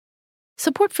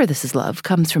Support for This Is Love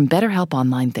comes from BetterHelp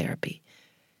Online Therapy.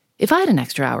 If I had an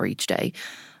extra hour each day,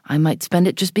 I might spend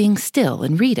it just being still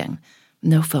and reading.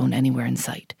 No phone anywhere in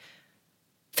sight.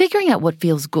 Figuring out what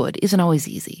feels good isn't always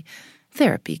easy.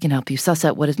 Therapy can help you suss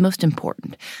out what is most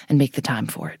important and make the time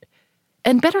for it.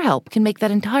 And BetterHelp can make that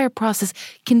entire process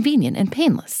convenient and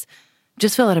painless.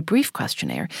 Just fill out a brief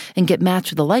questionnaire and get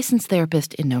matched with a licensed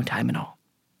therapist in no time at all.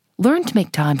 Learn to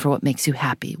make time for what makes you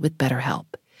happy with BetterHelp.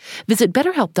 Visit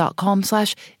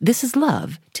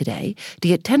BetterHelp.com/thisislove today to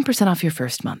get 10% off your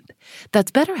first month.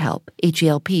 That's BetterHelp,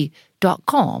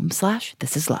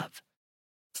 HELP.com/thisislove.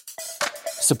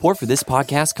 Support for this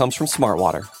podcast comes from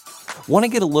Smartwater. Want to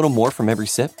get a little more from every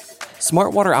sip?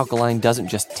 Smartwater Alkaline doesn't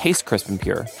just taste crisp and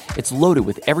pure. It's loaded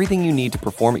with everything you need to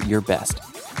perform at your best,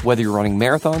 whether you're running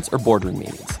marathons or boardroom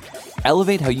meetings.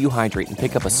 Elevate how you hydrate and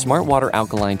pick up a Smartwater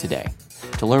Alkaline today.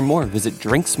 To learn more, visit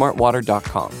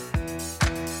drinksmartwater.com.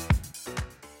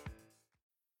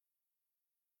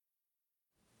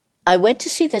 I went to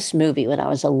see this movie when I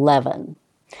was 11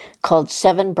 called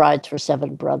Seven Brides for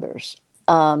Seven Brothers.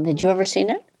 Did you ever seen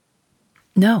it?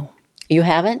 No. You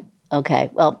haven't?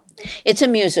 Okay. Well, it's a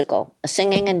musical, a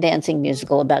singing and dancing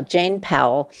musical about Jane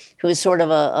Powell, who is sort of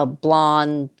a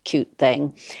blonde, cute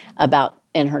thing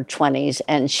in her 20s.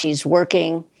 And she's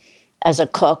working as a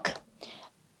cook.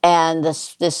 And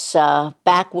this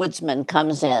backwoodsman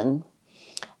comes in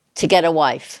to get a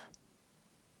wife.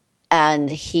 And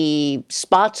he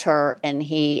spots her and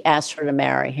he asks her to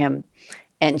marry him.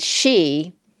 And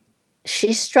she's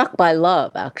struck by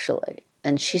love, actually.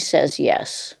 And she says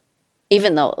yes.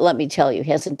 Even though, let me tell you,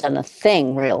 he hasn't done a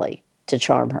thing really to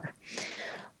charm her,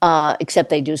 except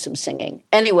they do some singing.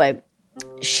 Anyway,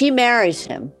 she marries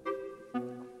him.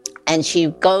 And she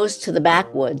goes to the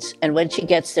backwoods. And when she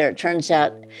gets there, it turns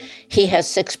out he has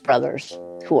 6 brothers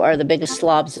who are the biggest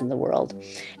slobs in the world.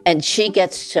 And she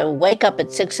gets to wake up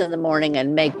at 6 a.m.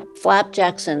 and make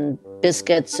flapjacks and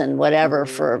biscuits and whatever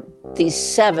for these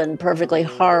 7 perfectly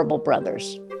horrible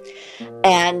brothers.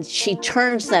 And she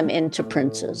turns them into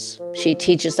princes. She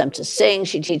teaches them to sing.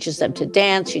 She teaches them to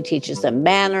dance. She teaches them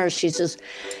manners. She says,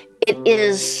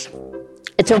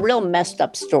 it's a real messed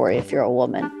up story if you're a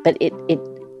woman, but it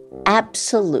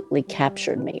absolutely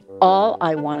captured me. All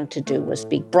I wanted to do was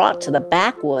be brought to the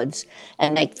backwoods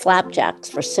and make flapjacks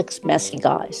for 6 messy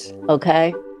guys,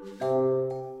 okay?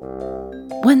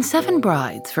 When Seven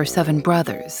Brides for Seven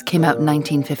Brothers came out in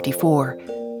 1954,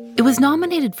 it was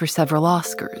nominated for several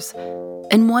Oscars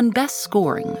and won Best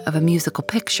Scoring of a Musical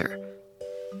Picture.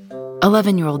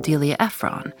 11-year-old Delia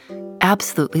Ephron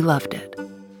absolutely loved it.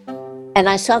 And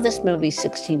I saw this movie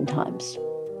 16 times,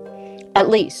 at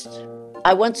least.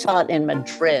 I once saw it in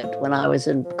Madrid when I was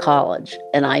in college,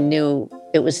 and I knew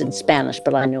it was in Spanish,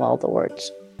 but I knew all the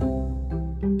words.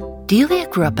 Delia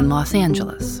grew up in Los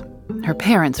Angeles. Her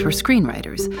parents were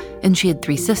screenwriters, and she had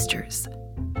 3 sisters.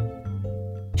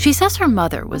 She says her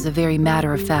mother was a very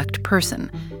matter-of-fact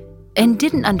person and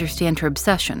didn't understand her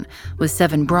obsession with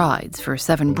 7 brides for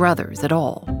 7 brothers at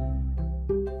all.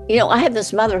 You know, I had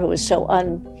this mother who was so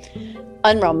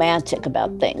unromantic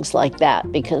about things like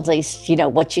that, because at least, you know,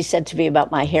 what she said to me about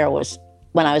my hair was,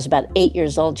 when I was about 8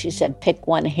 years old, she said, pick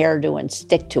one hairdo and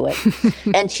stick to it.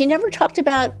 And she never talked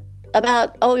about,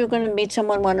 oh, you're going to meet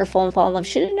someone wonderful and fall in love.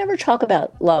 She didn't ever talk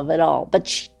about love at all, but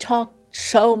she talked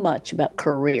so much about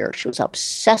career. She was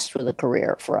obsessed with a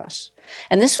career for us.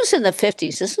 And this was in the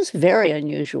 50s. This was very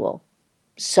unusual.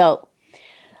 So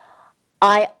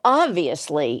I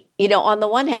obviously, you know, on the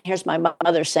one hand, here's my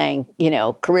mother saying, you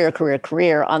know, career, career,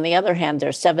 career. On the other hand,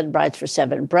 there's 7 brides for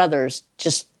 7 brothers,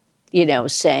 just, you know,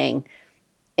 saying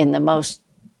in the most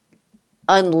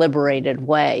unliberated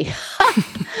way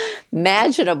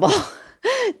imaginable,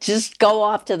 just go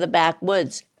off to the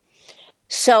backwoods.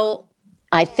 So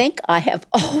I think I have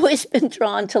always been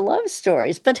drawn to love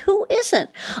stories, but who isn't?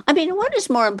 I mean, what is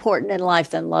more important in life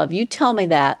than love? You tell me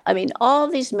that. I mean, all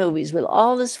these movies with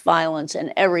all this violence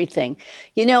and everything,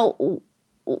 you know,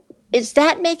 is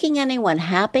that making anyone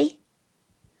happy?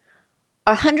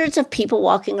 Are hundreds of people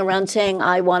walking around saying,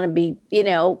 I want to be, you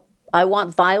know, I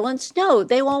want violence? No,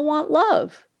 they all want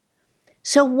love.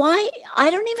 So why,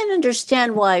 I don't even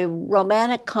understand why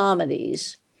romantic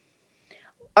comedies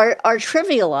are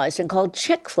trivialized and called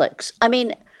chick flicks. I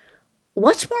mean,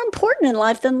 what's more important in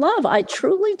life than love? I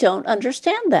truly don't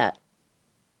understand that.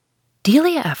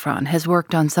 Delia Ephron has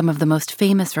worked on some of the most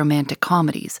famous romantic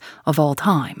comedies of all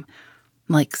time,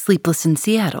 like Sleepless in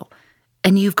Seattle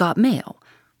and You've Got Mail,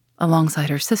 alongside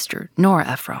her sister, Nora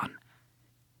Ephron.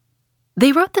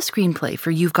 They wrote the screenplay for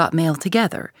You've Got Mail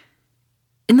together.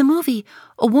 In the movie,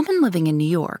 a woman living in New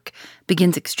York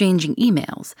begins exchanging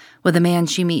emails with a man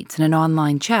she meets in an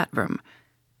online chat room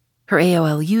Her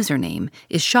AOL username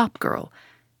is Shopgirl,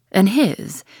 and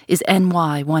his is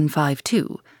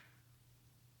NY152.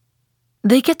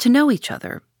 They get to know each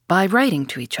other by writing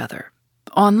to each other,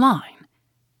 online.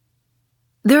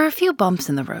 There are a few bumps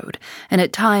in the road, and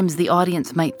at times the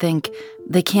audience might think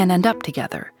they can't end up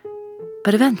together,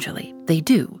 but eventually they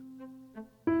do.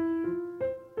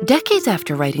 Decades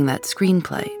after writing that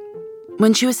screenplay,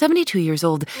 when she was 72 years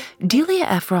old, Delia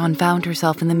Ephron found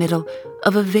herself in the middle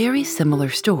of a very similar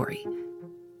story,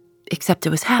 except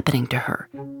it was happening to her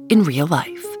in real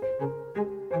life.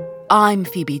 I'm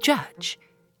Phoebe Judge,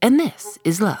 and this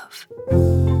is Love.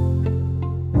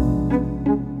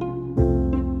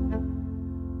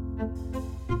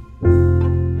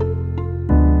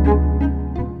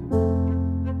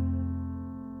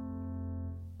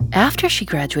 After she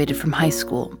graduated from high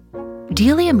school,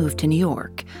 Delia moved to New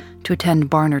York to attend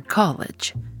Barnard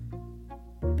College.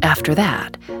 After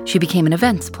that, she became an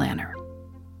events planner.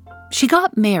 She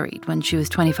got married when she was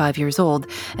 25 years old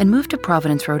and moved to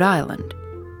Providence, Rhode Island.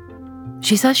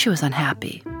 She says she was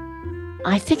unhappy.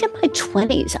 I think in my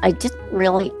 20s, I didn't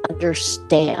really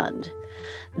understand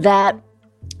that,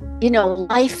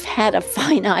 life had a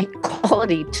finite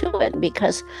quality to it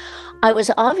because I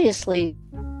was obviously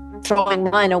throwing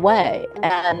mine away.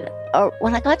 And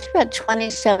when I got to about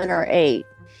 27 or 8,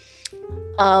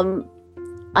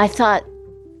 I thought,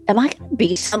 am I going to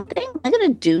be something? Am I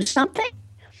going to do something?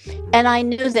 And I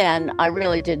knew then, I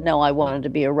really did know I wanted to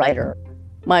be a writer.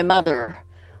 My mother,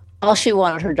 all she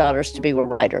wanted her daughters to be were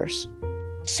writers.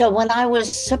 So when I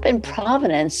was up in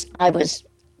Providence,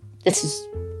 this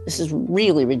is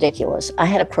really ridiculous. I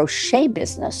had a crochet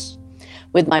business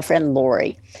with my friend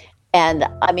Lori. And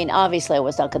I mean, obviously I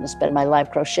was not going to spend my life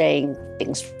crocheting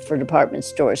things for department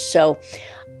stores. So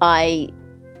I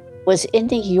was in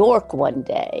New York one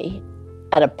day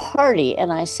at a party,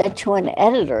 and I said to an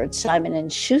editor at Simon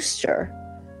 & Schuster,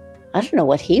 I don't know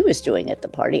what he was doing at the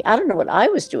party. I don't know what I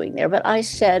was doing there, but I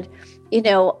said,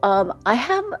 I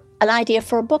have an idea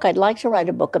for a book. I'd like to write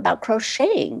a book about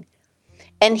crocheting.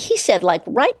 And he said,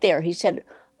 right there, he said,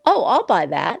 oh, I'll buy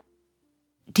that.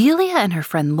 Delia and her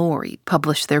friend Lori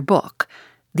published their book,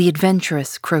 The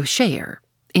Adventurous Crocheter,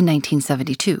 in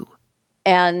 1972.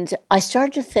 And I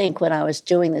started to think when I was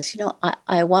doing this,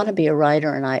 I want to be a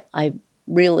writer, and I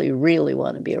really, really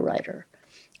want to be a writer.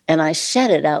 And I said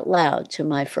it out loud to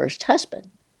my first husband.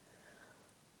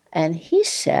 And he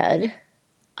said,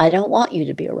 I don't want you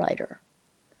to be a writer.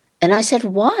 And I said,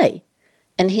 why?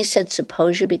 And he said,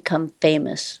 suppose you become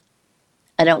famous.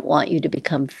 I don't want you to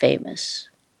become famous.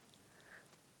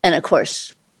 And of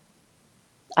course,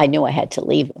 I knew I had to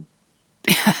leave him.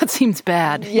 That seems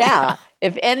bad. Yeah.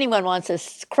 If anyone wants to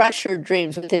crush your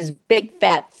dreams with his big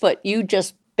fat foot, you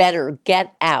just better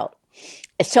get out.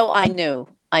 So I knew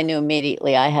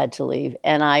immediately I had to leave.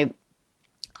 And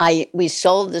we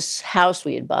sold this house.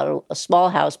 We had bought a small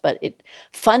house, but it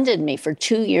funded me for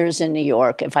 2 years in New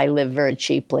York if I lived very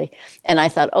cheaply. And I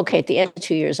thought, okay, at the end of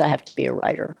 2 years, I have to be a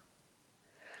writer.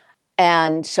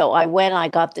 And so I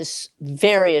got this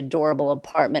very adorable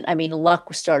apartment. I mean,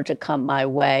 luck started to come my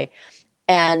way.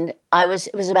 And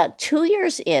it was about 2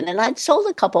 years in, and I'd sold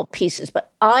a couple pieces,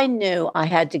 but I knew I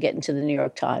had to get into the New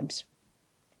York Times.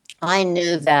 I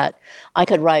knew that I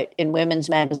could write in women's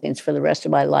magazines for the rest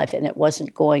of my life, and it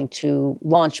wasn't going to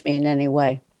launch me in any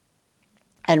way.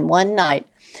 And one night,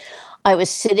 I was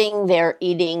sitting there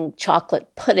eating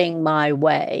chocolate pudding my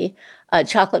way.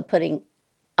 Chocolate pudding,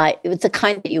 it was the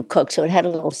kind that you cook, so it had a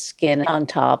little skin on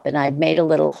top, and I'd made a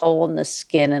little hole in the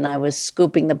skin, and I was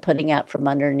scooping the pudding out from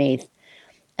underneath.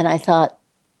 And I thought,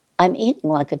 I'm eating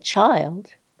like a child.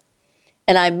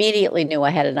 And I immediately knew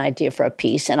I had an idea for a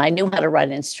piece, and I knew how to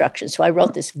write instructions. So I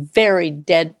wrote this very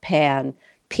deadpan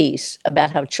piece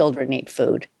about how children eat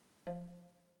food.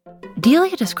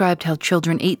 Delia described how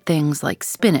children ate things like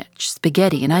spinach,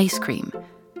 spaghetti, and ice cream.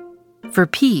 For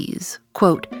peas,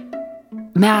 quote,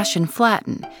 mash and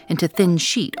flatten into thin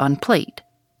sheet on plate.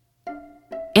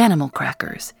 Animal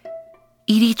crackers.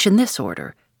 Eat each in this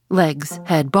order: legs,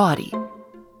 head, body.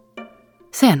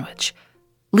 Sandwich.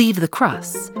 Leave the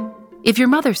crusts. If your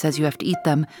mother says you have to eat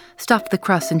them, stuff the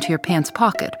crust into your pants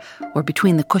pocket or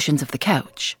between the cushions of the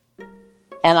couch.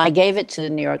 And I gave it to the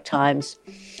New York Times,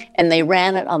 and they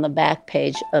ran it on the back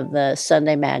page of the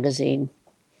Sunday magazine,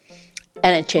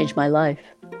 and it changed my life.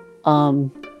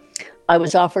 I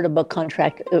was offered a book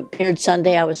contract. It appeared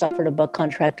Sunday. I was offered a book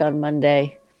contract on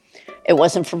Monday. It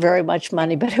wasn't for very much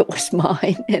money, but it was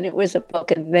mine, and it was a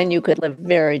book, and then you could live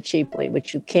very cheaply,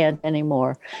 which you can't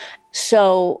anymore.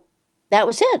 So that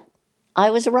was it. I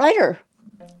was a writer.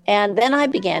 And then I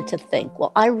began to think,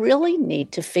 well, I really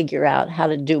need to figure out how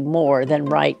to do more than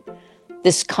write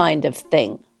this kind of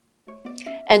thing.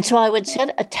 And so I would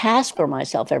set a task for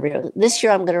myself every year. This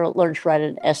year I'm going to learn to write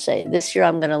an essay. This year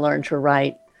I'm going to learn to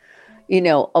write,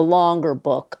 a longer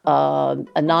book, a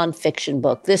nonfiction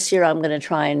book. This year I'm going to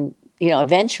try and,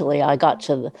 eventually I got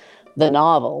to the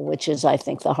novel, which is, I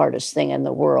think, the hardest thing in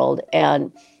the world.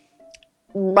 And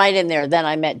right in there, then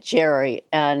I met Jerry,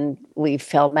 and we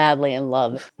fell madly in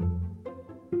love.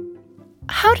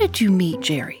 How did you meet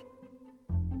Jerry?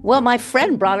 Well, my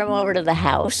friend brought him over to the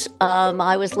house.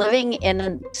 I was living in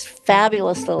a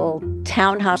fabulous little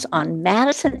townhouse on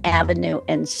Madison Avenue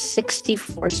and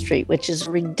 64th Street, which is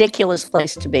a ridiculous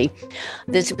place to be.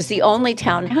 This was the only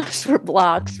townhouse for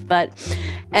blocks,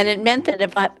 and it meant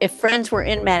that if friends were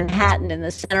in Manhattan, in the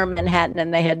center of Manhattan,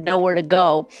 and they had nowhere to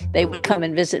go, they would come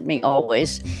and visit me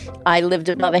always. I lived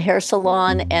above a hair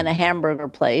salon and a hamburger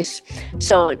place,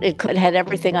 so it had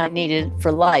everything I needed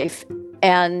for life.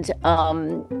 And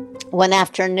one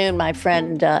afternoon, my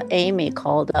friend Amy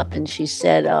called up and she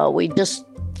said, we just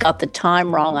got the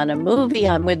time wrong on a movie.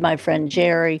 I'm with my friend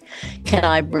Jerry. Can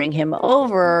I bring him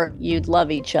over? You'd love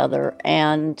each other.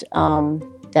 And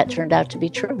that turned out to be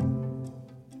true.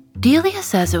 Delia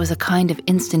says it was a kind of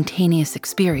instantaneous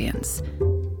experience.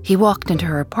 He walked into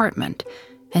her apartment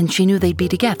and she knew they'd be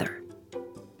together.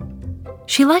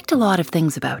 She liked a lot of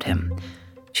things about him.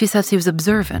 She says he was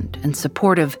observant and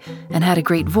supportive and had a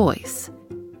great voice.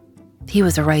 He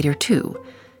was a writer, too,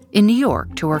 in New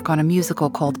York to work on a musical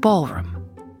called Ballroom.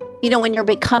 When you're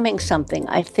becoming something,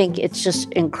 I think it's just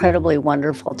incredibly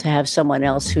wonderful to have someone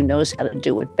else who knows how to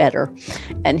do it better.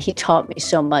 And he taught me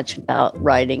so much about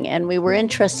writing, and we were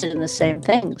interested in the same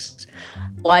things.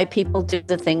 Why people do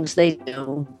the things they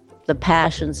do, the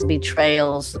passions, the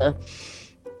betrayals, the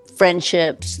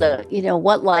friendships,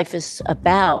 what life is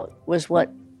about was what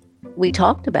we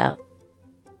talked about.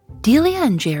 Delia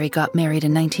and Jerry got married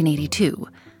in 1982.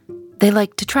 They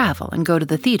liked to travel and go to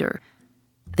the theater.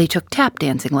 They took tap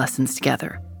dancing lessons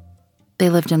together. They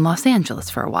lived in Los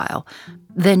Angeles for a while,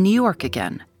 then New York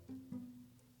again.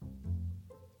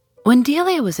 When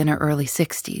Delia was in her early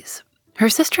 60s, her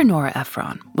sister Nora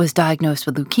Ephron was diagnosed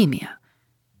with leukemia.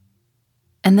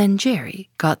 And then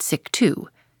Jerry got sick too.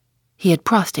 He had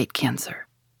prostate cancer.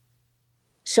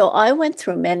 So I went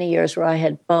through many years where I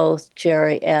had both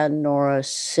Jerry and Nora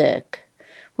sick.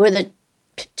 We're the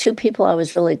two people I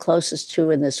was really closest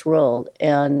to in this world.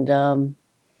 And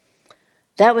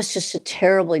that was just a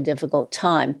terribly difficult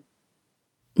time.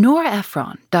 Nora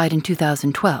Ephron died in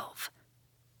 2012.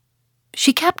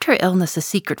 She kept her illness a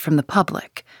secret from the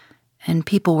public, and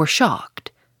people were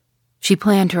shocked. She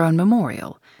planned her own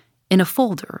memorial in a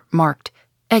folder marked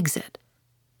Exit.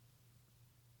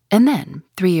 And then,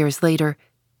 3 years later,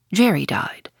 Jerry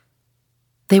died.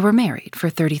 They were married for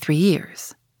 33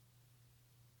 years.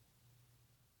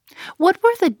 What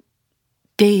were the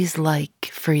days like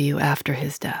for you after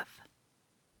his death?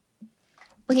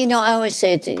 Well, I always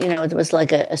say, it was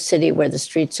like a city where the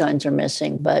street signs are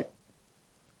missing, but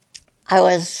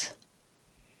I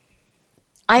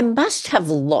must have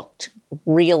looked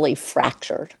really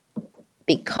fractured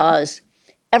because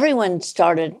everyone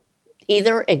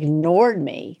either ignored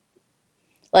me,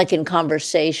 like in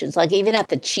conversations, like even at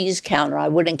the cheese counter, I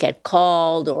wouldn't get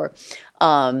called, or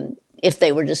if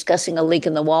they were discussing a leak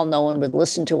in the wall, no one would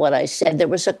listen to what I said. There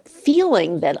was a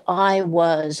feeling that I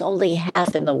was only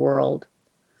half in the world.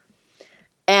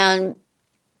 And,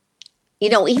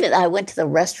 even I went to the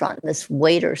restaurant and this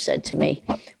waiter said to me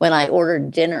when I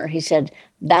ordered dinner, he said,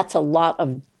 "That's a lot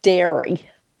of dairy,"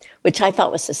 which I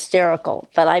thought was hysterical.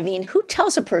 But who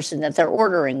tells a person that they're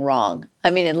ordering wrong?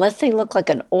 Unless they look like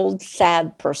an old,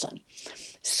 sad person.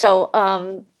 So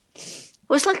it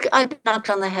was like I knocked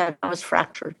on the head. I was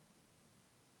fractured.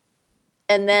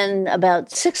 And then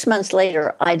about 6 months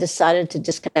later, I decided to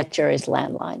disconnect Jerry's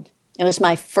landline. It was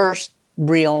my first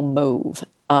real move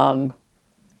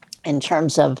in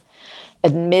terms of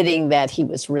admitting that he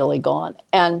was really gone.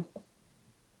 And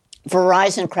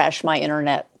Verizon crashed my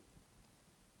internet.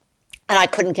 And I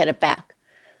couldn't get it back.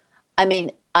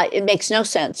 It makes no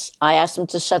sense. I asked them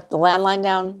to shut the landline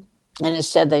down, and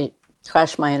instead they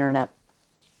crashed my internet.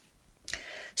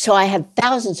 So I had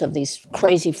thousands of these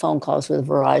crazy phone calls with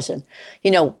Verizon,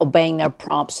 obeying their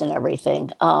prompts and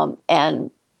everything.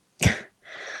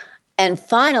 And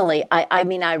finally,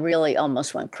 I really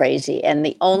almost went crazy. And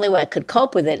the only way I could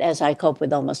cope with it, as I cope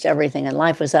with almost everything in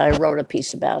life, was that I wrote a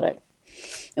piece about it.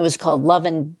 It was called Love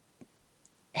and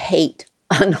Hate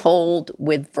on Hold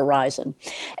with Verizon.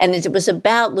 And it was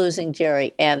about losing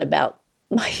Jerry and about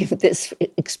this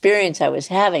experience I was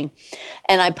having.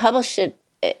 And I published it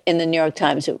in the New York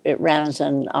Times. It ran as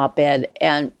an op-ed.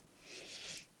 And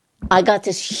I got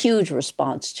this huge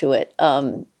response to it.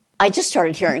 I just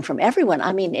started hearing from everyone.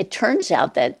 I mean, it turns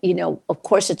out that, of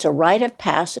course, it's a rite of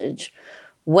passage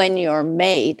when your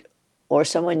mate or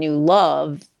someone you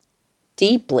love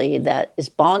deeply that is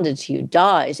bonded to you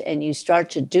dies and you start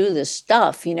to do this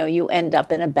stuff, you end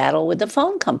up in a battle with the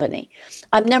phone company.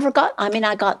 I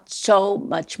got so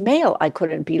much mail, I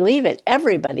couldn't believe it.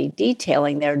 Everybody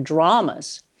detailing their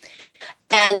dramas.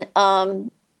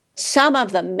 And some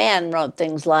of the men wrote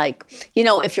things like,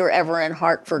 if you're ever in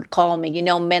Hartford, call me.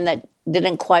 Men that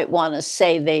didn't quite want to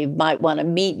say they might want to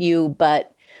meet you,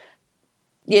 but,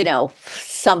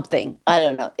 something. I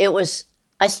don't know. It was,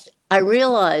 I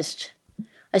realized,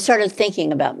 I started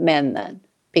thinking about men then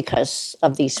because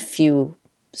of these few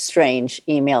strange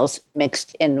emails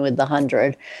mixed in with the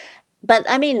 100. But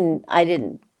I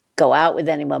didn't go out with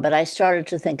anyone, but I started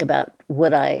to think about,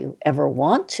 would I ever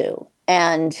want to?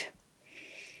 And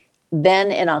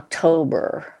then in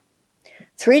October,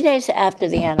 3 days after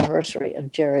the anniversary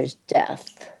of Jerry's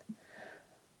death,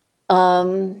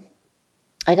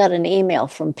 I got an email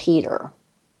from Peter.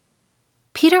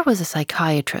 Peter was a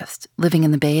psychiatrist living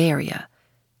in the Bay Area.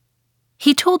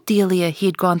 He told Delia he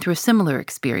had gone through a similar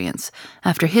experience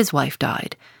after his wife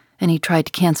died, and he tried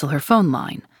to cancel her phone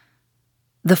line.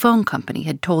 The phone company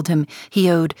had told him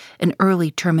he owed an early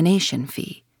termination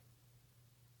fee.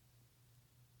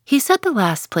 He said the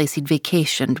last place he'd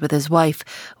vacationed with his wife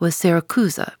was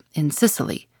Siracusa in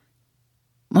Sicily.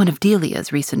 One of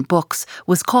Delia's recent books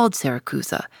was called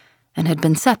Siracusa and had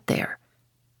been set there.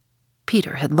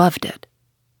 Peter had loved it.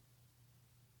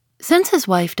 Since his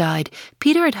wife died,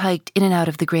 Peter had hiked in and out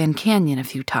of the Grand Canyon a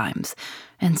few times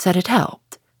and said it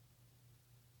helped.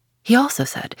 He also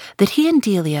said that he and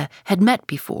Delia had met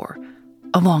before,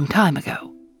 a long time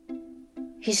ago.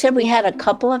 He said we had a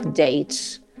couple of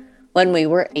dates when we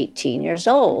were 18 years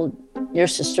old. Your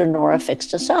sister Nora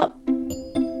fixed us up.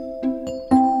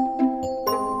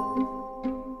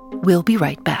 We'll be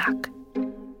right back.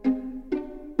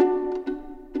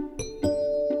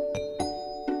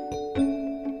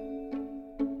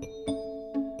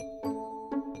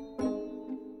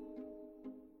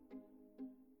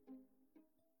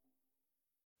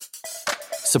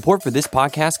 Support for this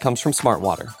podcast comes from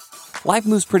Smartwater. Life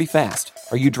moves pretty fast.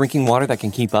 Are you drinking water that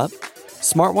can keep up?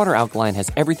 Smartwater Alkaline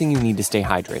has everything you need to stay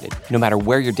hydrated, no matter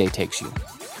where your day takes you.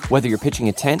 Whether you're pitching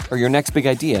a tent or your next big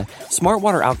idea,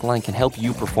 Smartwater Alkaline can help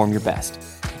you perform your best.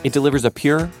 It delivers a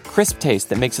pure, crisp taste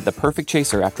that makes it the perfect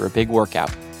chaser after a big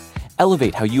workout.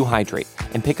 Elevate how you hydrate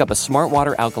and pick up a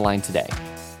Smartwater Alkaline today.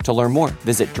 To learn more,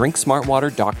 visit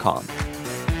drinksmartwater.com.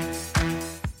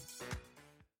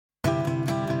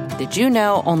 Did you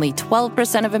know only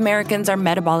 12% of Americans are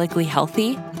metabolically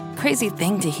healthy? Crazy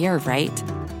thing to hear, right?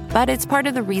 But it's part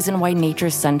of the reason why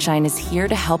Nature's Sunshine is here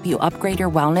to help you upgrade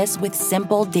your wellness with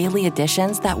simple daily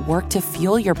additions that work to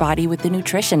fuel your body with the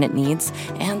nutrition it needs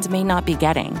and may not be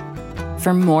getting.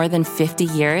 For more than 50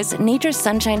 years, Nature's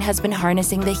Sunshine has been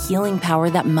harnessing the healing power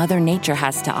that Mother Nature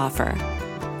has to offer.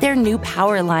 Their new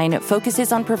Power line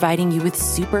focuses on providing you with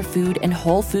superfood and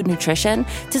whole food nutrition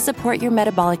to support your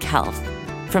metabolic health.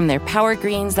 From their Power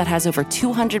Greens that has over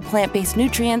 200 plant-based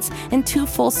nutrients and 2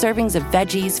 full servings of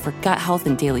veggies for gut health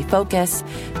and daily focus,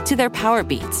 to their Power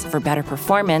Beets for better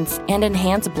performance and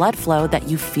enhanced blood flow that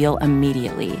you feel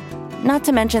immediately. Not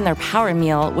to mention their Power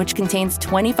Meal, which contains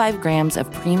 25 grams of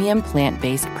premium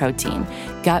plant-based protein,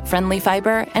 gut-friendly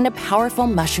fiber, and a powerful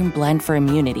mushroom blend for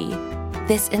immunity.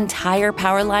 This entire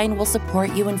Power line will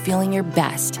support you in feeling your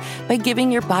best by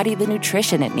giving your body the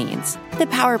nutrition it needs. The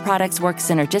Power products work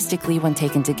synergistically when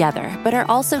taken together, but are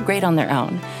also great on their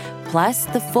own. Plus,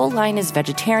 the full line is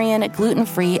vegetarian,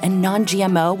 gluten-free, and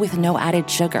non-GMO with no added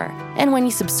sugar. And when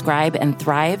you subscribe and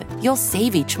thrive, you'll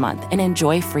save each month and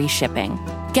enjoy free shipping.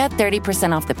 Get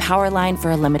 30% off the Power line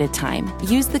for a limited time.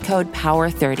 Use the code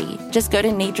POWER30. Just go to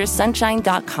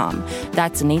naturesunshine.com.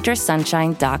 That's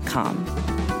naturesunshine.com.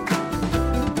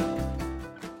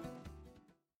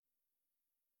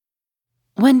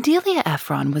 When Delia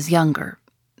Ephron was younger,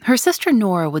 her sister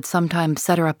Nora would sometimes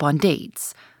set her up on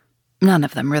dates. None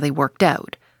of them really worked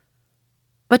out.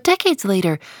 But decades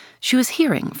later, she was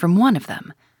hearing from one of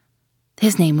them.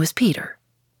 His name was Peter.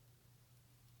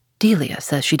 Delia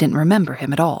says she didn't remember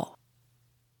him at all.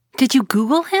 Did you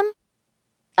Google him?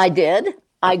 I did.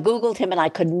 I Googled him and I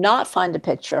could not find a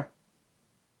picture.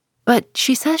 But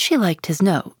she says she liked his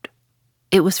note.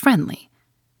 It was friendly.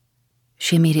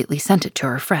 She immediately sent it to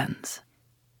her friends.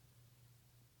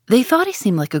 They thought he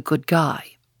seemed like a good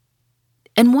guy.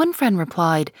 And one friend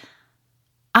replied,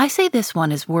 "I say this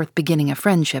one is worth beginning a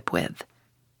friendship with."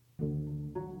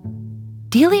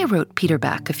 Delia wrote Peter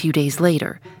back a few days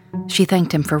later, she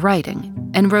thanked him for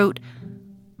writing and wrote,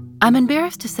 "I'm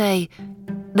embarrassed to say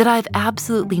that I have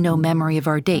absolutely no memory of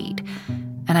our date,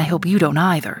 and I hope you don't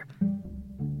either."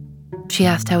 She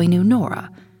asked how he knew Nora.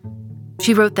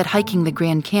 She wrote that hiking the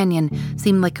Grand Canyon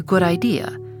seemed like a good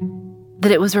idea,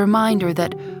 that it was a reminder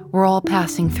that we're all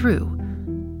passing through,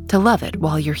 to love it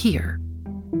while you're here.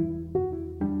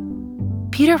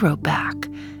 Peter wrote back,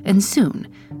 and soon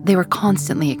they were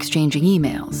constantly exchanging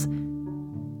emails.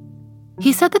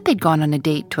 He said that they'd gone on a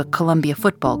date to a Columbia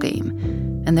football game,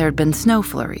 and there had been snow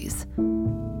flurries.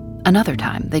 Another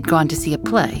time, they'd gone to see a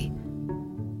play.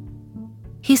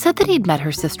 He said that he'd met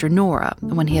her sister Nora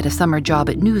when he had a summer job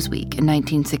at Newsweek in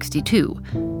 1962.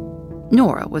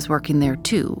 Nora was working there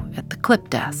too, at the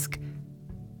clip desk.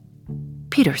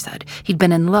 Peter said he'd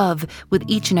been in love with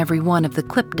each and every one of the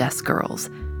clip desk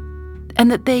girls, and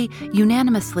that they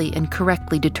unanimously and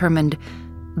correctly determined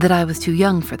that I was too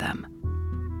young for them.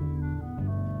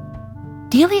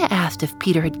 Delia asked if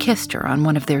Peter had kissed her on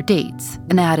one of their dates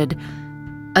and added,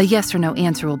 "A yes or no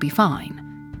answer will be fine."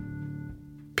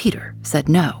 Peter said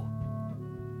no.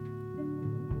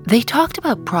 They talked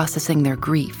about processing their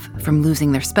grief from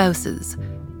losing their spouses.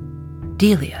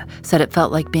 Delia said it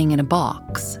felt like being in a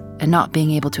box and not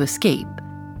being able to escape.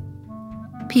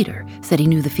 Peter said he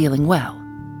knew the feeling well.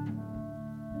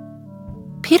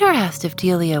 Peter asked if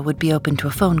Delia would be open to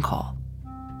a phone call.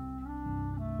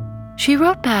 She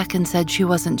wrote back and said she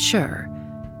wasn't sure.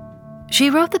 She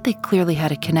wrote that they clearly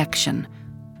had a connection.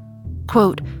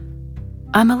 Quote,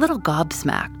 "I'm a little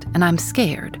gobsmacked and I'm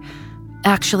scared.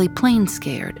 Actually plain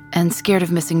scared, and scared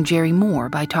of missing Jerry more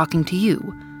by talking to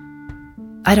you.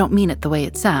 I don't mean it the way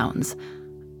it sounds.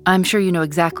 I'm sure you know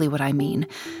exactly what I mean,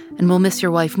 and will miss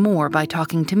your wife more by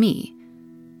talking to me."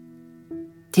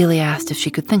 Delia asked if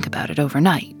she could think about it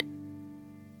overnight.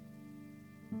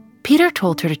 Peter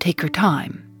told her to take her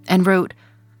time and wrote,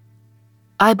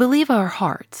 "I believe our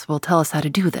hearts will tell us how to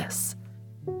do this."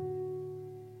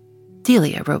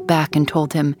 Delia wrote back and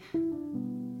told him,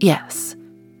 yes.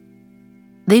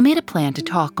 They made a plan to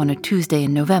talk on a Tuesday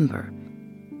in November.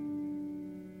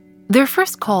 Their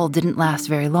first call didn't last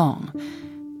very long.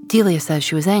 Delia says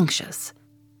she was anxious.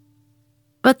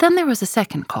 But then there was a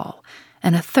second call,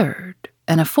 and a third,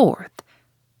 and a fourth.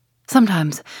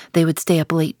 Sometimes they would stay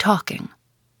up late talking.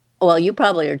 Well, you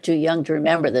probably are too young to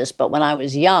remember this, but when I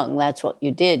was young, that's what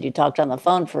you did. You talked on the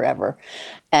phone forever.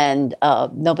 And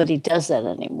nobody does that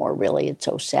anymore, really. It's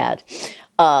so sad.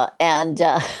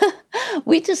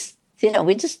 We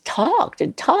just talked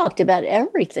and talked about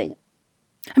everything.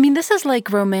 I mean, this is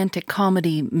like romantic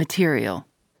comedy material.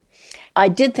 I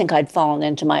did think I'd fallen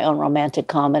into my own romantic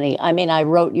comedy. I mean, I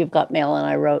wrote You've Got Mail, and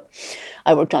I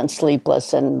worked on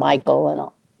Sleepless and Michael,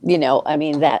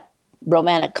 and that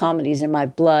romantic comedy's in my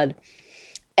blood.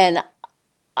 And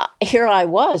here I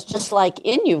was, just like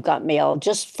in You've Got Mail,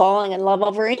 just falling in love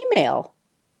over email.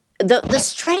 The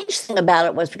strange thing about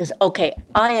it was because, okay,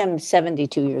 I am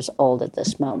 72 years old at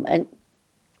this moment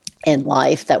in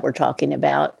life that we're talking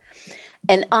about.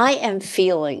 And I am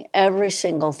feeling every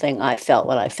single thing I felt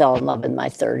when I fell in love in my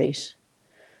 30s.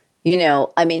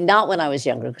 Not when I was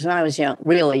younger, because when I was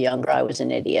really younger, I was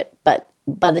an idiot. But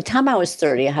by the time I was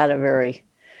 30, I had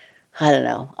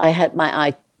I had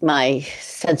my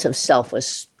sense of self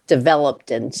was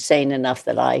developed and sane enough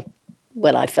that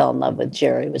when I fell in love with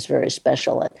Jerry, it was very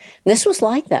special. And this was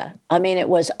like that. I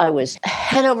was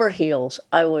head over heels.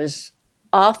 I was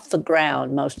off the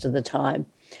ground most of the time.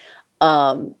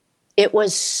 It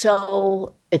was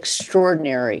so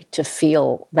extraordinary to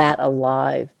feel that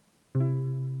alive.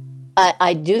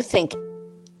 I do think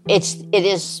it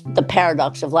is the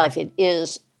paradox of life. It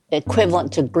is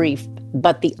equivalent to grief,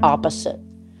 but the opposite.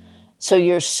 So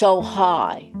you're so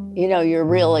high, you're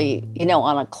really,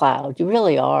 on a cloud. You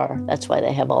really are. That's why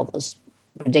they have all those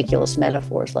ridiculous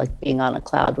metaphors like being on a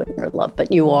cloud when you're in love,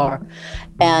 but you are.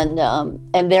 And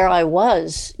there I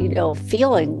was,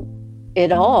 feeling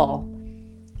it all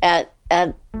at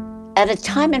a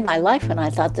time in my life when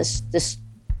I thought this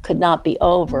could not be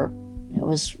over. It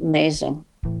was amazing.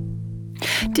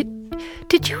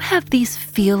 Did you have these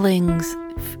feelings?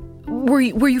 Were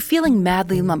you feeling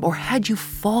madly in love, or had you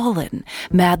fallen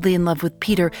madly in love with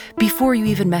Peter before you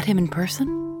even met him in person?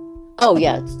 Oh,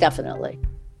 yes, definitely.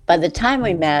 By the time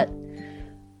we met,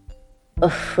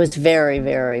 it was very,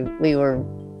 very, we were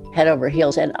head over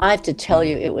heels. And I have to tell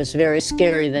you, it was very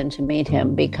scary then to meet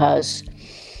him because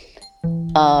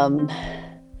it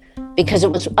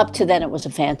was, up to then, it was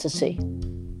a fantasy.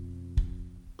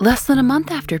 Less than a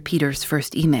month after Peter's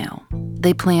first email,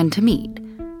 they planned to meet.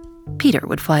 Peter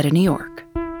would fly to New York.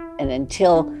 And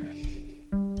until,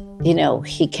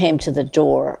 he came to the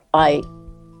door, I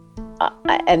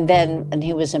and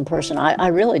he was in person, I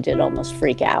really did almost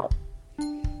freak out.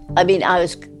 I mean, I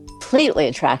was completely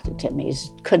attracted to him. He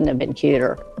couldn't have been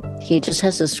cuter. He just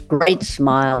has this great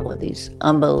smile with these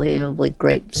unbelievably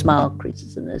great smile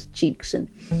creases in his cheeks. And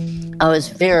I was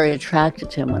very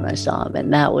attracted to him when I saw him,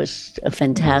 and that was a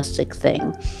fantastic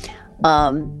thing.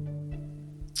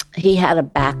 He had a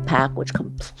backpack, which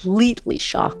completely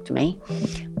shocked me.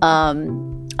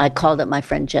 I called up my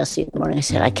friend Jessie in the morning. I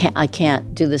said, I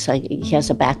can't do this. He has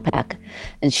a backpack.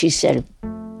 And she said,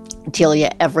 Delia,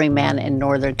 every man in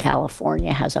Northern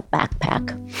California has a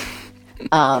backpack.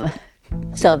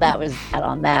 So that was that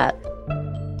on that.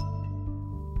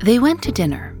 They went to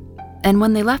dinner, and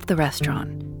when they left the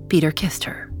restaurant, Peter kissed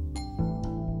her.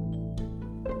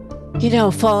 You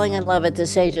know, falling in love at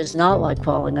this age is not like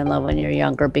falling in love when you're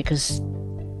younger, because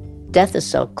death is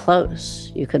so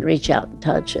close. You can reach out and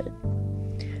touch it.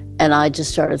 And I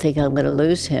just started thinking, I'm going to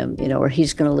lose him, you know, or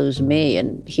he's going to lose me.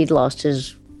 And he'd lost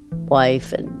his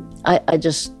wife. And I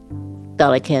just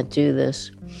thought, I can't do this.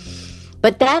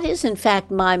 But that is, in fact,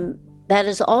 that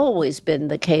has always been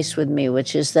the case with me,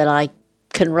 which is that I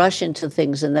can rush into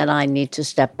things and then I need to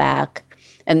step back.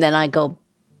 And then I go,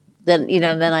 then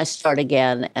I start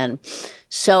again. And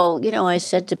so, you know, I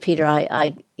said to Peter,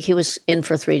 he was in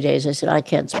for 3 days. I said, I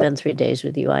can't spend 3 days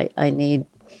with you.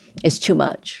 It's too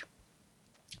much.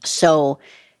 So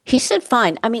he said,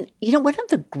 fine. I mean, you know, one of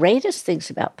the greatest things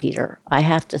about Peter, I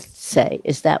have to say,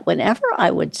 is that whenever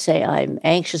I would say I'm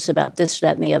anxious about this,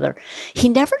 that, and the other, he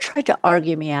never tried to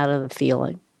argue me out of the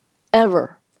feeling,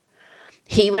 ever.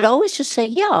 He would always just say,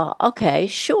 yeah, okay,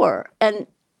 sure. And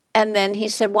then he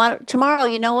said, tomorrow,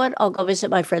 you know what? I'll go visit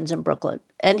my friends in Brooklyn.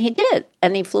 And he did.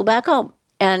 And he flew back home.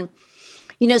 And,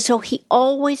 you know, so he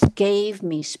always gave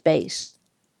me space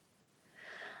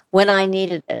when I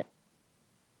needed it.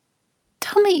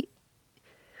 Tell me,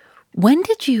 when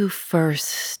did you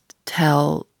first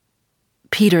tell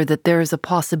Peter that there is a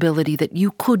possibility that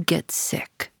you could get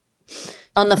sick?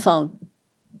 On the phone,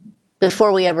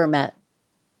 before we ever met.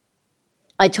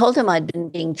 I told him I'd been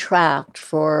being tracked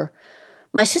for...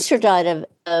 My sister died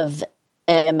of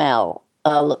AML,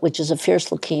 which is a fierce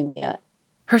leukemia.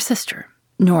 Her sister,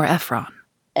 Nora Ephron.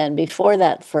 And before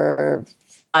that, for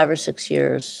 5 or 6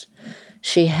 years,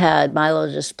 she had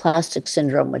myelodysplastic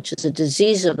syndrome, which is a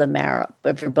disease of the marrow,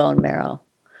 of your bone marrow.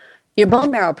 Your bone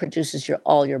marrow produces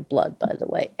all your blood, by the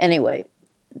way. Anyway,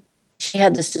 she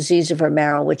had this disease of her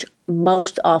marrow, which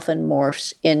most often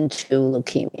morphs into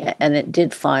leukemia, and it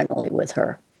did finally with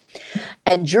her.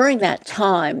 And during that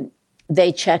time,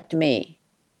 they checked me.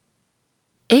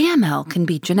 AML can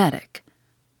be genetic.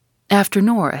 After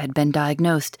Nora had been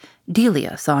diagnosed,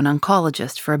 Delia saw an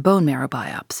oncologist for a bone marrow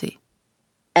biopsy.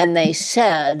 And they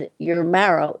said, your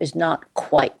marrow is not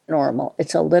quite normal.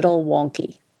 It's a little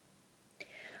wonky.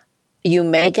 You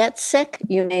may get sick,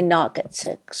 you may not get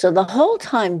sick. So the whole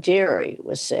time Jerry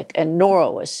was sick and Nora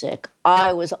was sick,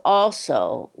 I was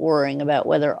also worrying about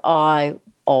whether I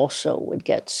also would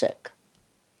get sick.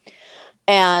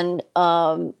 And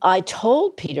I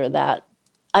told Peter that,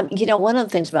 you know, one of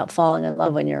the things about falling in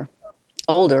love when you're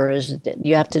older is that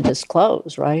you have to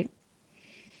disclose, right?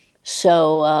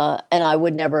 So, and I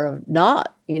would never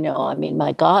not, you know, I mean,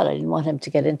 my God, I didn't want him to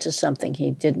get into something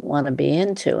he didn't want to be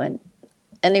into. And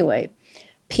anyway,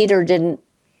 Peter didn't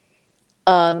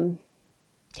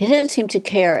seem to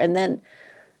care. And then,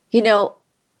 you know,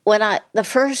 the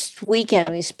first weekend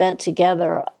we spent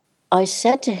together, I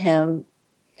said to him,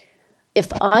 if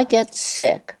I get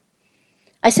sick,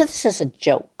 I said this as a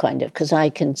joke, kind of, because I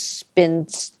can spin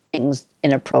things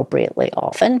inappropriately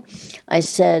often. I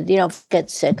said, you know, if I get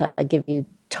sick, I give you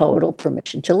total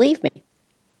permission to leave me.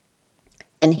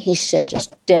 And he said,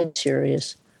 just dead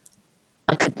serious,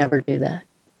 I could never do that.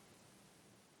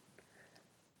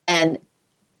 And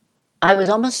I was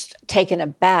almost taken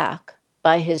aback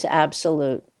by his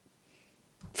absolute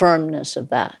firmness of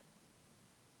that.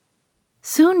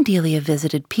 Soon Delia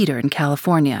visited Peter in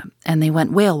California, and they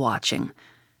went whale watching.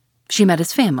 She met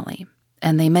his family,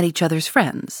 and they met each other's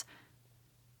friends.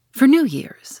 For New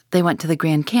Year's, they went to the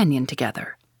Grand Canyon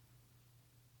together.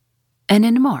 And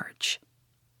in March,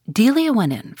 Delia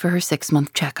went in for her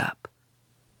 6-month checkup.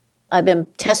 I've been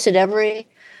tested every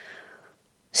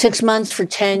 6 months for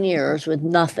 10 years with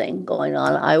nothing going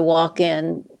on. I walk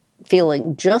in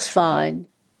feeling just fine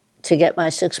to get my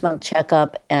 6-month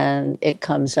checkup, and it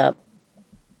comes up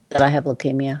that I have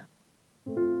leukemia.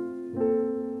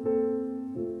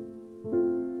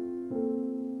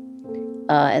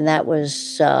 And that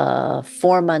was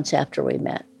 4 months after we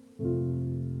met.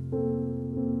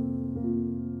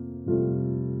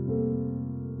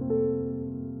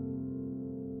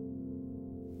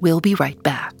 We'll be right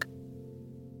back.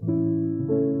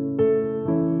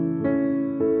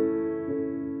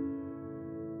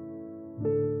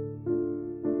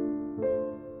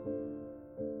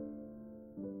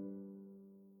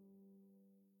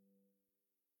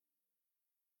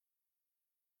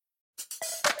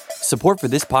 Support for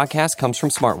this podcast comes from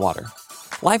Smartwater.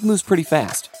 Life moves pretty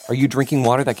fast. Are you drinking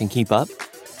water that can keep up?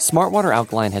 Smartwater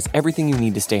Alkaline has everything you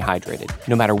need to stay hydrated,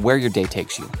 no matter where your day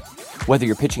takes you. Whether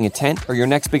you're pitching a tent or your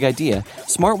next big idea,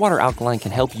 Smartwater Alkaline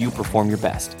can help you perform your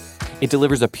best. It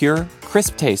delivers a pure,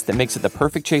 crisp taste that makes it the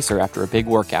perfect chaser after a big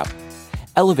workout.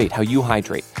 Elevate how you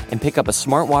hydrate and pick up a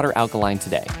Smartwater Alkaline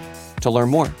today. To learn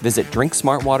more, visit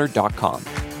drinksmartwater.com.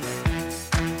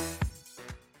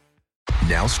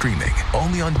 Now streaming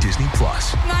only on Disney+.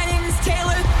 My name is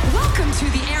Taylor. Welcome to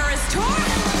the Eras Tour.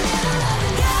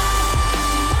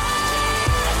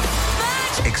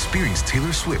 Experience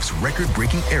Taylor Swift's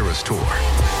record-breaking Eras Tour.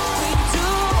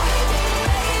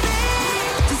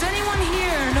 Does anyone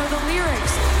here know the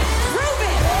lyrics? Prove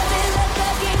it!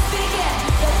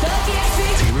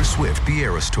 Taylor Swift The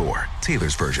Eras Tour,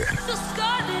 Taylor's version,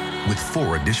 with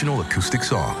 4 additional acoustic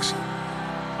songs.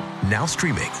 Now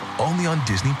streaming only on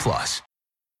Disney+.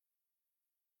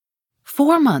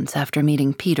 4 months after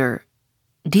meeting Peter,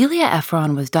 Delia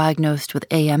Ephron was diagnosed with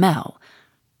AML,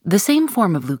 the same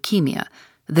form of leukemia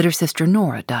that her sister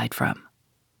Nora died from.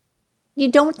 You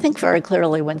don't think very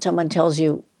clearly when someone tells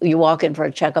you, you walk in for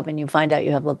a checkup and you find out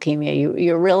you have leukemia.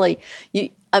 You're really,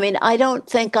 I don't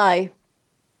think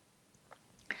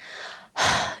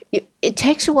it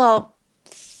takes a while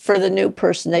for the new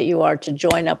person that you are to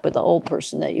join up with the old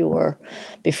person that you were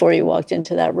before you walked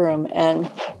into that room. And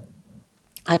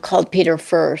I called Peter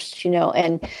first,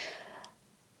 and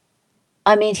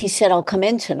he said, I'll come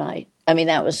in tonight.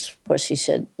 That was, of course, he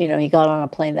said, he got on a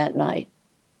plane that night.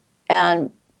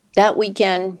 And that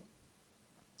weekend,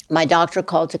 my doctor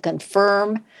called to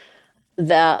confirm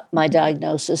that my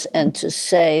diagnosis and to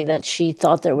say that she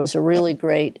thought there was a really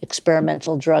great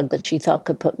experimental drug that she thought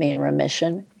could put me in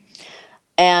remission.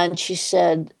 And she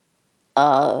said,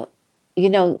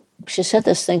 she said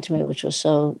this thing to me, which was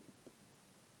so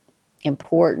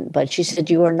important, but she said,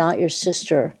 you are not your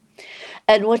sister.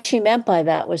 And what she meant by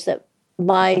that was that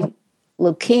my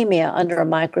leukemia under a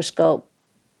microscope,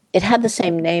 it had the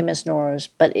same name as Nora's,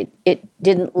 but it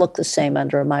didn't look the same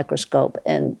under a microscope.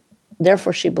 And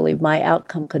therefore, she believed my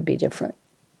outcome could be different.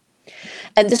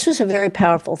 And this was a very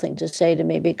powerful thing to say to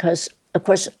me because, of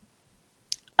course,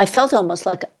 I felt almost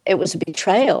like it was a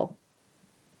betrayal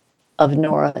of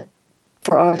Nora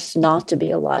for us not to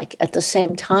be alike. At the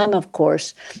same time, of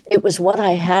course, it was what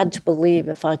I had to believe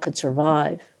if I could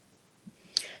survive.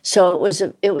 So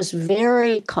it was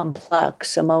very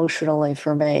complex emotionally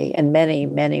for me in many,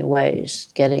 many ways,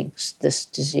 getting this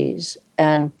disease.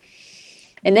 And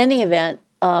in any event,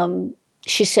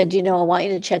 she said, I want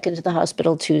you to check into the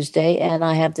hospital Tuesday, and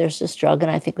there's this drug,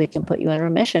 and I think we can put you in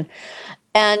remission.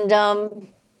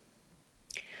 And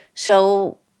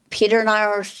so Peter and I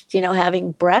were,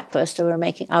 having breakfast. I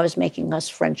was making us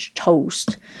French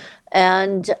toast.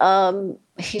 And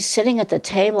he's sitting at the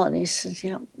table and he says,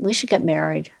 we should get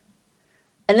married.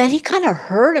 And then he kind of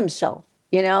hurt himself,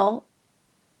 and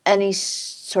he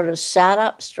sort of sat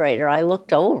up straighter. I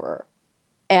looked over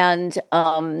and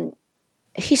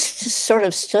he just sort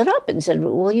of stood up and said,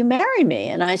 will you marry me?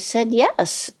 And I said,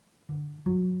 yes.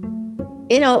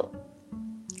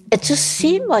 It just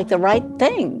seemed like the right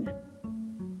thing.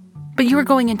 But you were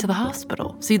going into the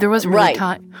hospital, so there wasn't really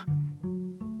time.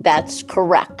 That's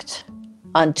correct.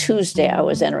 On Tuesday, I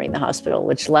was entering the hospital,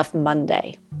 which left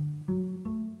Monday.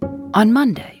 On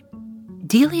Monday,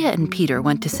 Delia and Peter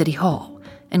went to City Hall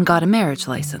and got a marriage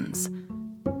license.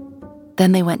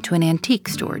 Then they went to an antique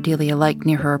store Delia liked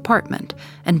near her apartment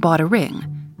and bought a ring.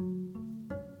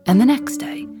 And the next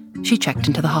day, she checked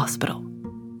into the hospital.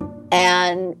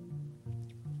 And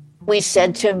we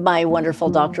said to my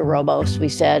wonderful Dr. Robos, we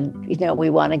said,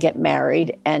 we want to get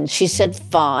married. And she said,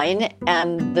 fine.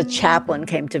 And the chaplain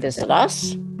came to visit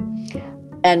us.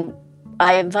 And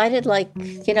I invited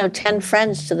 10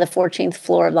 friends to the 14th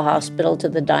floor of the hospital to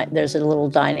there's a little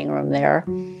dining room there.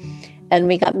 And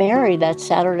we got married that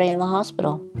Saturday in the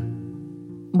hospital.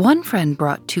 One friend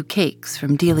brought 2 cakes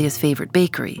from Delia's favorite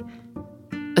bakery,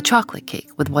 a chocolate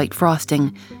cake with white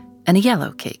frosting and a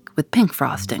yellow cake with pink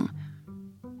frosting.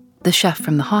 The chef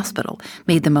from the hospital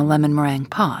made them a lemon meringue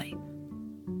pie.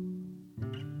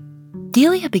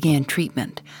 Delia began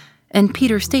treatment, and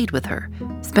Peter stayed with her,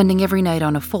 spending every night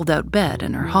on a fold-out bed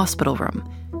in her hospital room.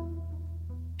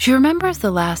 She remembers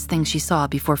the last thing she saw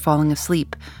before falling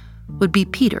asleep would be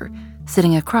Peter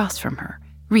sitting across from her,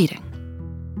 reading.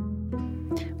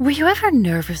 Were you ever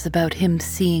nervous about him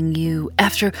seeing you,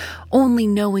 after only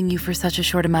knowing you for such a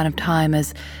short amount of time,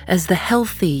 as the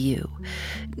healthy you,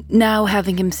 now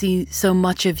having him see so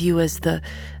much of you as the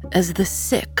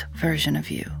sick version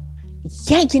of you?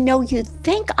 Yeah, you'd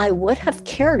think I would have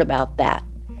cared about that.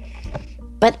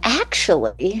 But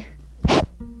actually,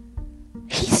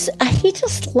 he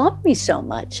just loved me so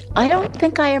much. I don't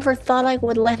think I ever thought I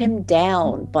would let him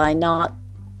down by not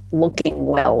looking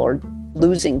well or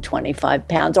losing 25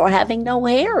 pounds or having no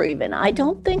hair even. I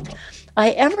don't think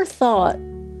I ever thought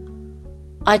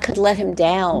I could let him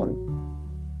down.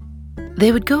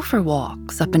 They would go for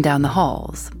walks up and down the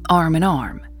halls, arm in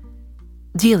arm.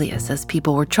 Delia says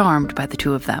people were charmed by the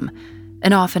two of them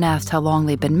and often asked how long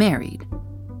they'd been married.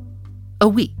 A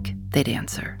week, they'd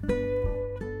answer.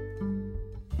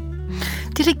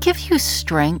 Did it give you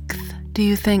strength, do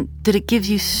you think? Did it give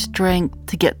you strength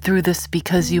to get through this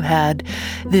because you had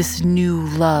this new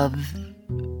love,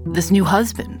 this new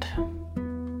husband?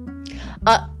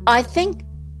 I think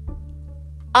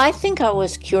I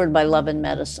was cured by love and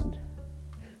medicine.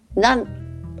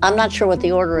 I'm not sure what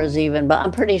the order is even, but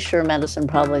I'm pretty sure medicine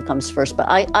probably comes first. But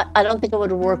I don't think it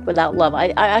would have worked without love. I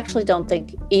actually don't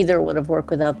think either would have worked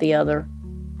without the other.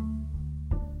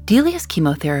 Delia's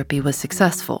chemotherapy was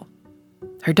successful.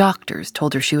 Her doctors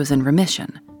told her she was in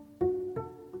remission.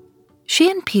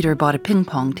 She and Peter bought a ping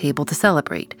pong table to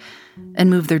celebrate and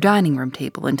moved their dining room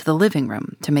table into the living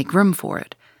room to make room for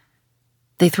it.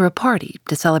 They threw a party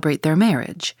to celebrate their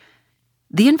marriage.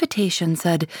 The invitation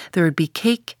said there would be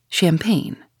cake,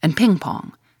 champagne, and ping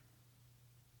pong.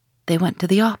 They went to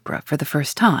the opera for the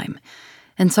first time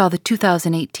and saw the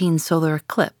 2018 solar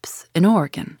eclipse in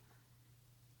Oregon.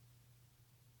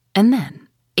 And then,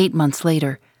 8 months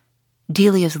later,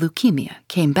 Delia's leukemia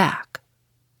came back.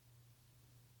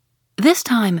 This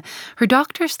time, her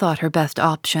doctors thought her best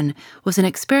option was an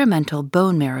experimental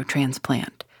bone marrow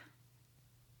transplant.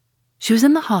 She was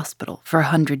in the hospital for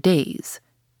 100 days,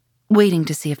 waiting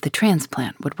to see if the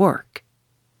transplant would work.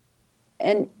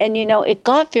 And it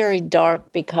got very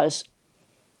dark because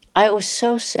I was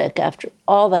so sick after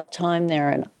all that time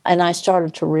there, and I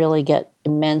started to really get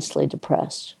immensely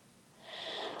depressed.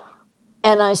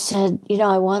 And I said,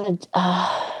 I want to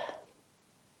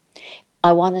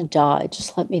die.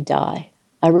 Just let me die.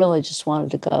 I really just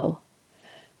wanted to go.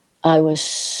 I was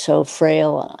so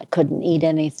frail. I couldn't eat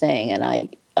anything, and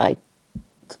it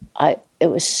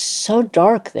was so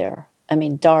dark there. I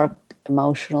mean, dark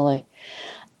emotionally.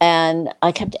 And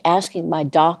I kept asking my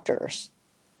doctors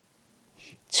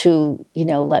to,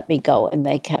 let me go, and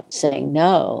they kept saying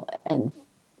no. And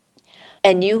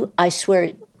I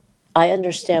swear, I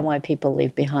understand why people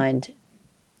leave behind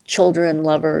children,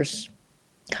 lovers,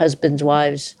 husbands,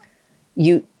 wives.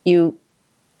 You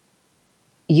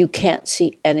can't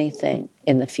see anything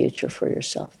in the future for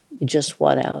yourself. You just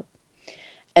want out.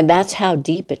 And that's how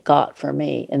deep it got for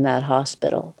me in that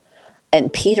hospital.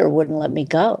 And Peter wouldn't let me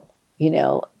go,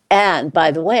 And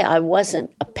by the way, I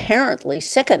wasn't apparently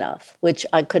sick enough, which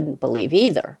I couldn't believe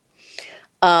either.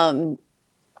 And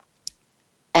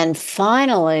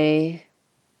finally,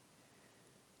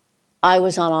 I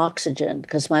was on oxygen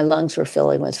because my lungs were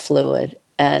filling with fluid.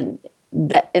 And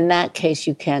in that case,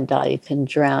 you can die, you can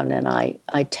drown. And I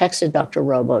texted Dr.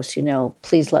 Robos,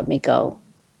 please let me go.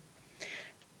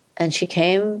 And she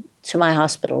came to my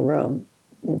hospital room.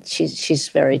 She's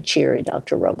very cheery,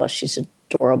 Dr. Robos. She's an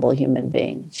adorable human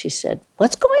being. She said,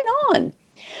 what's going on?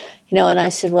 And I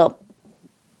said, well,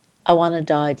 I want to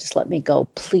die. Just let me go.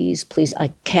 Please, please.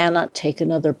 I cannot take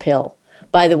another pill.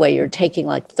 By the way, you're taking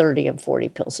like 30 and 40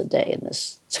 pills a day in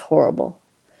this. It's horrible.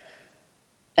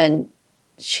 And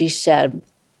she said,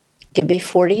 give me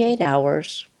 48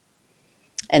 hours.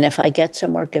 And if I get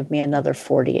somewhere, give me another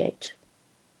 48.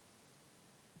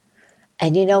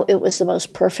 And it was the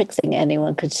most perfect thing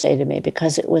anyone could say to me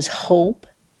because it was hope,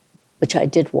 which I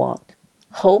did want.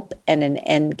 Hope and an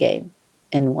end game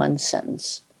in one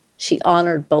sentence. She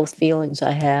honored both feelings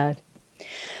I had.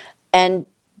 And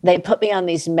they put me on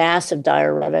these massive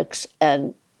diuretics,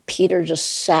 and Peter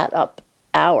just sat up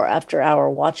hour after hour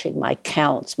watching my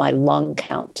counts, my lung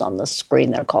counts on the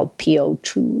screen. They're called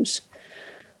PO2s.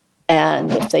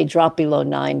 And if they drop below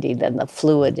 90, then the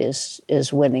fluid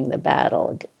is winning the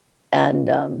battle.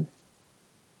 And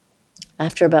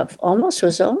after almost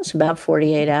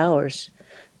 48 hours,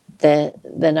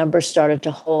 the numbers started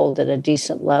to hold at a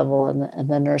decent level, and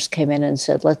the nurse came in and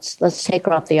said, let's take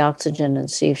her off the oxygen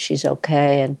and see if she's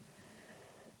okay. And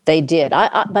they did.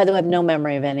 I by the way, I have no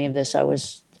memory of any of this. I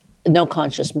was no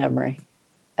conscious memory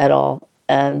at all.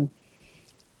 And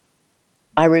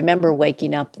I remember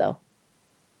waking up, though.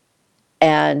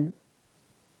 And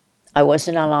I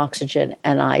wasn't on oxygen,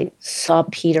 and I saw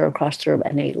Peter across the room,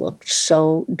 and he looked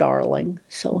so darling,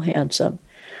 so handsome.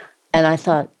 And I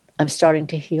thought, I'm starting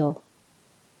to heal.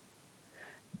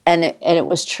 And it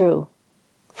was true.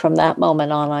 From that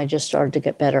moment on, I just started to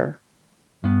get better.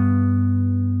 Do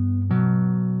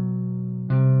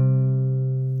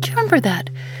you remember that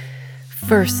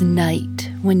first night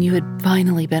when you had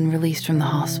finally been released from the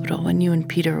hospital, when you and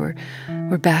Peter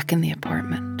were back in the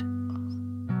apartment?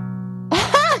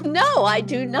 No, I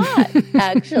do not,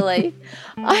 actually.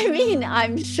 I mean,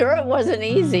 I'm sure it wasn't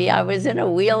easy. I was in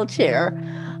a wheelchair.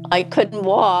 I couldn't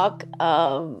walk,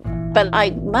 but I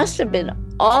must have been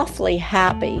awfully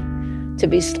happy to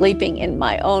be sleeping in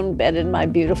my own bed in my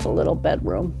beautiful little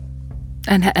bedroom.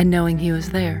 And knowing he was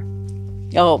there.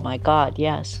 Oh, my God,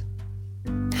 yes.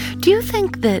 Do you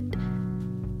think that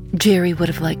Jerry would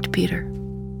have liked Peter?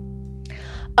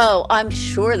 Oh, I'm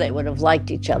sure they would have liked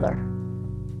each other.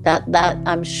 That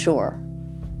I'm sure.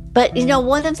 But,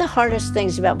 one of the hardest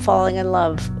things about falling in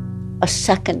love a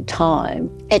second time,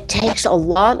 it takes a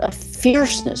lot of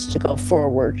fierceness to go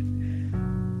forward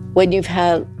when you've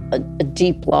had a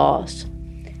deep loss.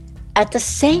 At the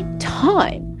same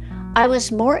time, I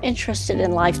was more interested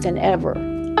in life than ever,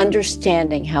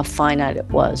 understanding how finite it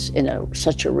was in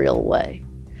such a real way.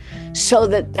 So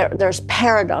that there's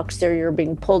paradox there. You're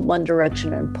being pulled one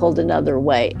direction and pulled another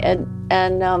way. And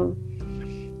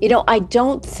I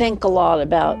don't think a lot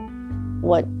about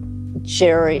what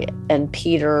Jerry and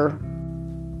Peter,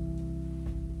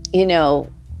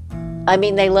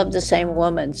 they love the same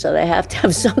woman, so they have to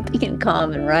have something in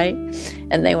common, right?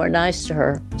 And they were nice to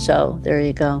her, so there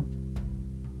you go.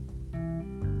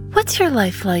 What's your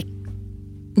life like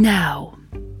now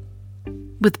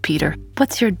with Peter?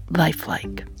 What's your life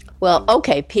like? Well,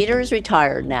 okay, Peter is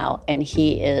retired now, and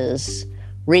he is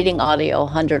reading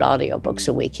 100 audiobooks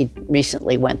a week. He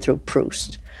recently went through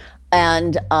Proust.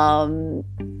 And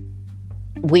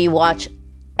we watch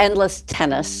endless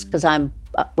tennis, because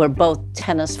we're both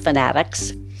tennis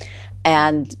fanatics.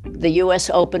 And the US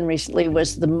Open recently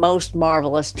was the most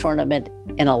marvelous tournament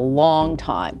in a long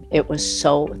time. It was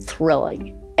so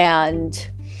thrilling. And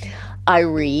I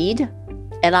read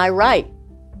and I write.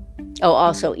 Oh,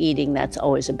 also eating, that's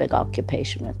always a big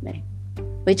occupation with me.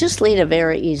 We just lead a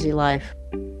very easy life.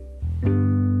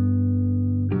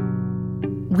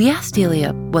 We asked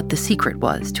Delia what the secret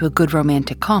was to a good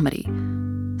romantic comedy,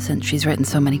 since she's written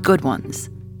so many good ones.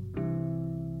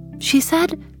 She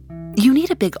said, you need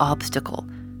a big obstacle,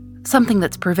 something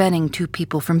that's preventing two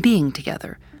people from being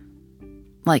together.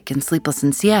 Like in Sleepless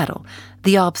in Seattle,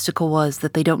 the obstacle was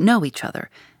that they don't know each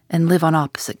other and live on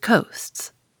opposite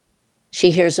coasts.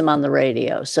 She hears him on the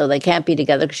radio, so they can't be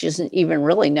together because she doesn't even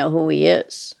really know who he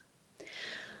is.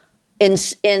 In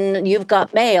You've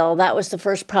Got Mail, that was the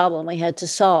first problem we had to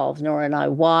solve, Nora and I.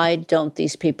 Why don't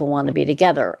these people want to be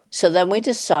together? So then we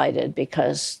decided,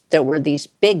 because there were these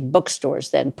big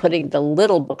bookstores then putting the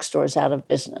little bookstores out of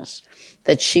business,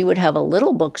 that she would have a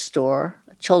little bookstore,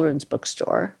 a children's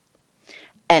bookstore,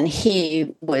 and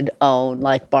he would own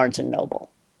like Barnes and Noble.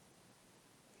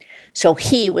 So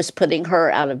he was putting her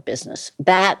out of business.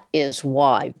 That is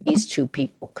why these two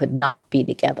people could not be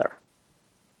together.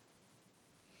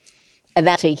 And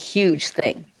that's a huge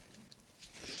thing.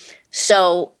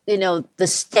 So, the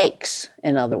stakes,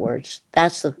 in other words,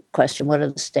 that's the question. What are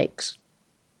the stakes?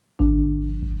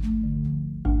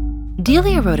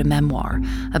 Delia wrote a memoir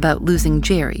about losing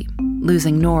Jerry,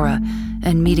 losing Nora,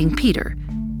 and meeting Peter.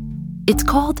 It's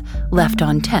called Left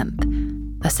on 10th,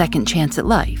 A Second Chance at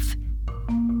Life.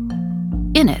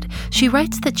 In it, she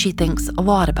writes that she thinks a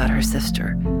lot about her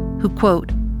sister, who,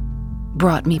 quote,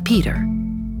 brought me Peter.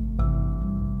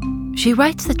 She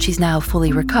writes that she's now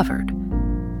fully recovered.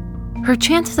 Her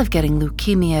chances of getting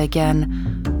leukemia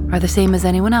again are the same as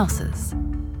anyone else's.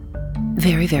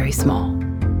 Very, very small.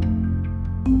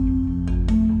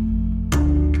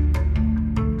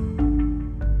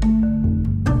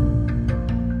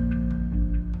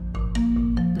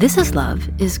 This Is Love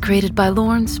is created by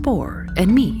Lauren Spohr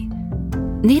and me.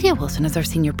 Nadia Wilson is our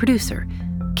senior producer.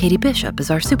 Katie Bishop is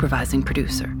our supervising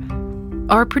producer.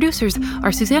 Our producers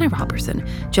are Susanna Robertson,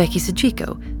 Jackie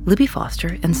Sajiko, Libby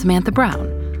Foster, and Samantha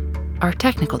Brown. Our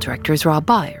technical director is Rob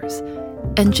Byers.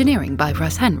 Engineering by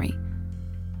Russ Henry.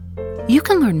 You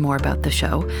can learn more about the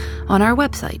show on our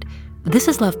website,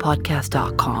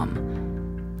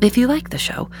 thisislovepodcast.com. If you like the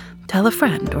show, tell a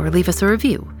friend or leave us a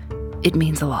review. It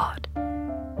means a lot.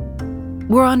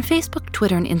 We're on Facebook,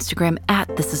 Twitter, and Instagram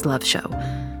at This Is Love Show.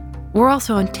 We're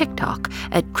also on TikTok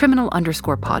at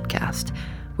criminal_podcast,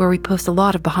 where we post a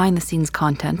lot of behind-the-scenes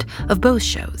content of both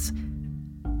shows.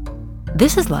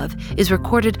 This Is Love is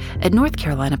recorded at North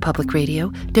Carolina Public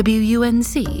Radio,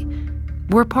 WUNC.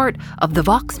 We're part of the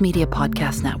Vox Media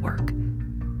Podcast Network.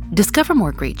 Discover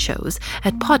more great shows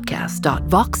at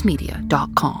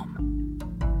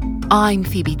podcast.voxmedia.com. I'm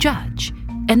Phoebe Judge,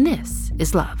 and this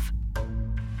is Love.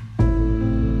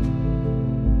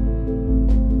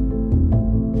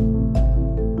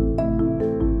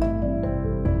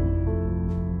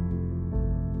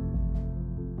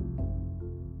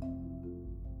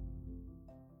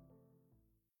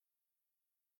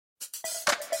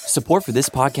 Support for this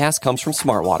podcast comes from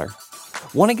Smartwater.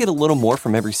 Want to get a little more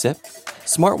from every sip?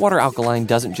 Smartwater Alkaline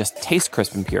doesn't just taste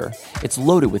crisp and pure, it's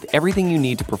loaded with everything you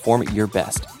need to perform at your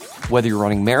best. Whether you're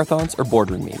running marathons or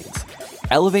boardroom meetings,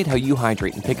 elevate how you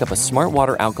hydrate and pick up a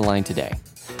Smartwater Alkaline today.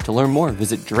 To learn more,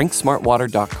 visit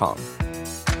drinksmartwater.com.